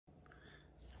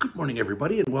Good morning,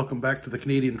 everybody, and welcome back to the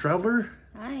Canadian Traveler.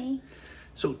 Hi.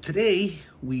 So today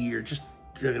we are just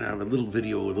going to have a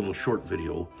little short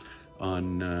video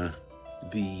on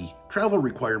the travel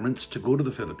requirements to go to the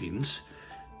Philippines.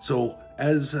 So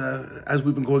as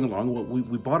we've been going along,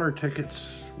 we bought our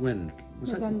tickets when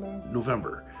was November.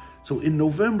 November. So in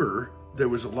November there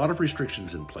was a lot of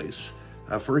restrictions in place.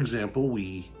 For example,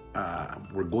 we're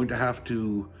going to have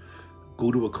to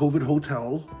go to a COVID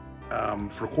hotel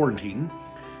for quarantine.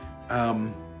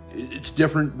 It's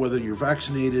different whether you're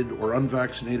vaccinated or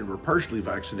unvaccinated or partially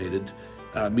vaccinated,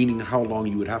 meaning how long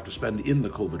you would have to spend in the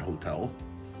COVID hotel,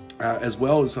 as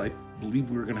well as I believe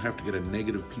we were going to have to get a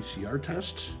negative PCR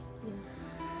test,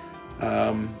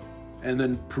 and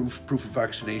then proof of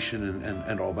vaccination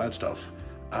and all that stuff.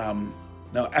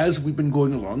 Now, as we've been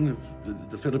going along,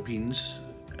 the Philippines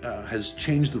has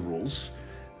changed the rules.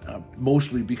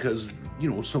 Mostly because,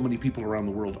 so many people around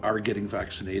the world are getting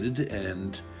vaccinated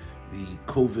and the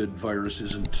COVID virus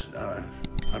isn't, I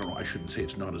don't know, I shouldn't say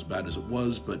it's not as bad as it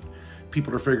was, but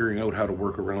people are figuring out how to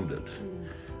work around it.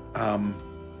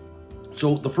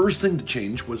 So the first thing to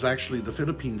change was actually the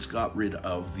Philippines got rid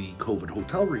of the COVID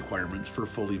hotel requirements for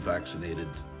fully vaccinated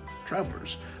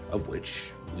travelers, of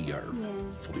which we are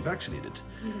fully vaccinated.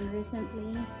 Even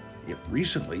recently? Yeah,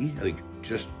 recently, like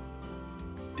just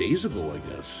days ago, I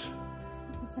guess.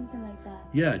 Something like that.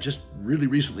 Yeah, just really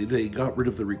recently they got rid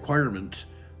of the requirement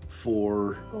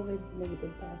for COVID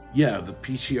negative test. Yeah, the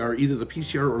PCR, either the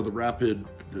PCR or the rapid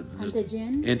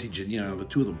Antigen, yeah, the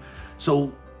two of them.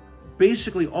 So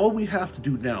basically all we have to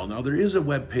do now there is a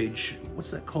web page, what's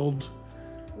that called?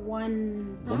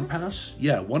 One Pass?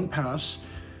 Yeah, One Pass.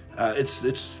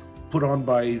 It's put on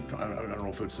by, I don't know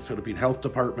if it's the Philippine Health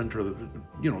Department or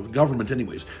the government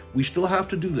anyways. We still have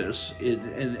to do this,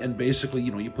 and basically,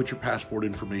 you put your passport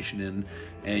information in,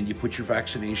 and you put your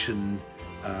vaccination,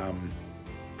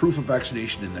 proof of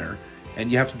vaccination in there,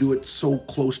 and you have to do it so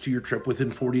close to your trip, within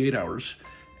 48 hours,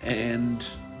 and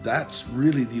that's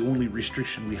really the only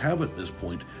restriction we have at this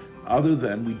point, other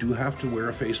than we do have to wear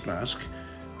a face mask.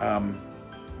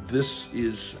 This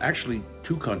is actually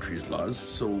two countries' laws.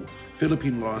 So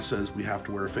Philippine law says we have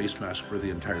to wear a face mask for the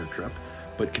entire trip,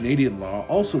 but Canadian law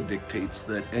also dictates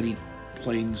that any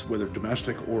planes, whether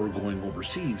domestic or going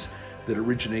overseas, that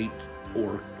originate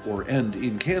or end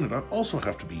in Canada also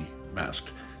have to be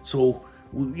masked. So,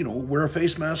 wear a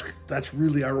face mask, that's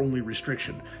really our only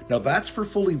restriction. Now that's for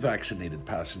fully vaccinated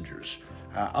passengers.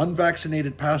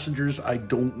 Unvaccinated passengers, I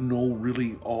don't know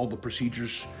really all the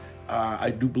procedures. I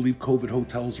do believe COVID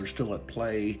hotels are still at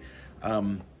play.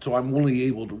 So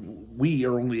we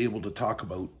are only able to talk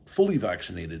about fully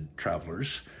vaccinated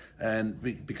travelers, and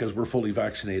because we're fully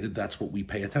vaccinated, that's what we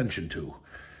pay attention to.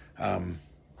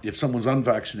 If someone's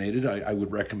unvaccinated, I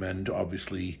would recommend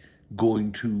obviously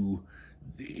going to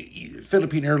the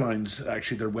Philippine Airlines.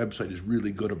 Actually, their website is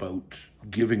really good about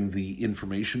giving the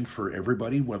information for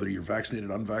everybody, whether you're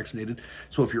vaccinated or unvaccinated.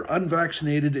 So if you're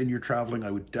unvaccinated and you're traveling, I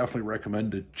would definitely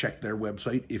recommend to check their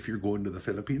website if you're going to the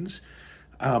Philippines.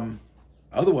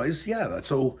 Otherwise, yeah,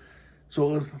 so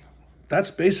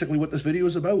that's basically what this video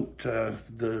is about.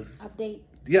 The update.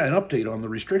 Yeah, an update on the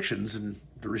restrictions, and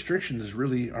the restrictions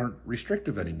really aren't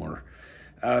restrictive anymore.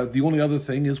 The only other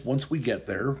thing is once we get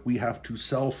there, we have to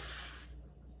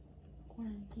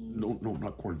quarantine. No,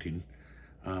 not quarantine.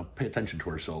 Pay attention to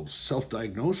ourselves.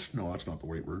 Self-diagnose? No, that's not the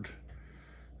right word.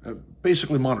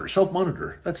 Basically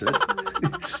self-monitor. That's it.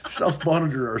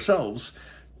 Self-monitor ourselves.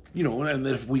 And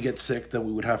if we get sick, then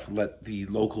we would have to let the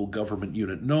local government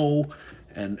unit know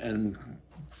and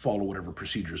follow whatever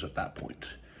procedures at that point.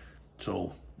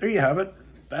 So there you have it.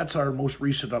 That's our most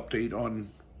recent update on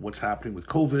what's happening with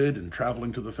COVID and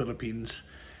traveling to the Philippines.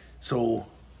 So,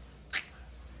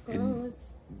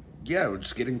 yeah, we're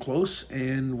just getting close,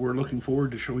 and we're looking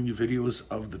forward to showing you videos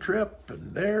of the trip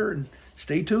and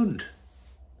stay tuned.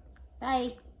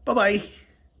 Bye. Bye-bye.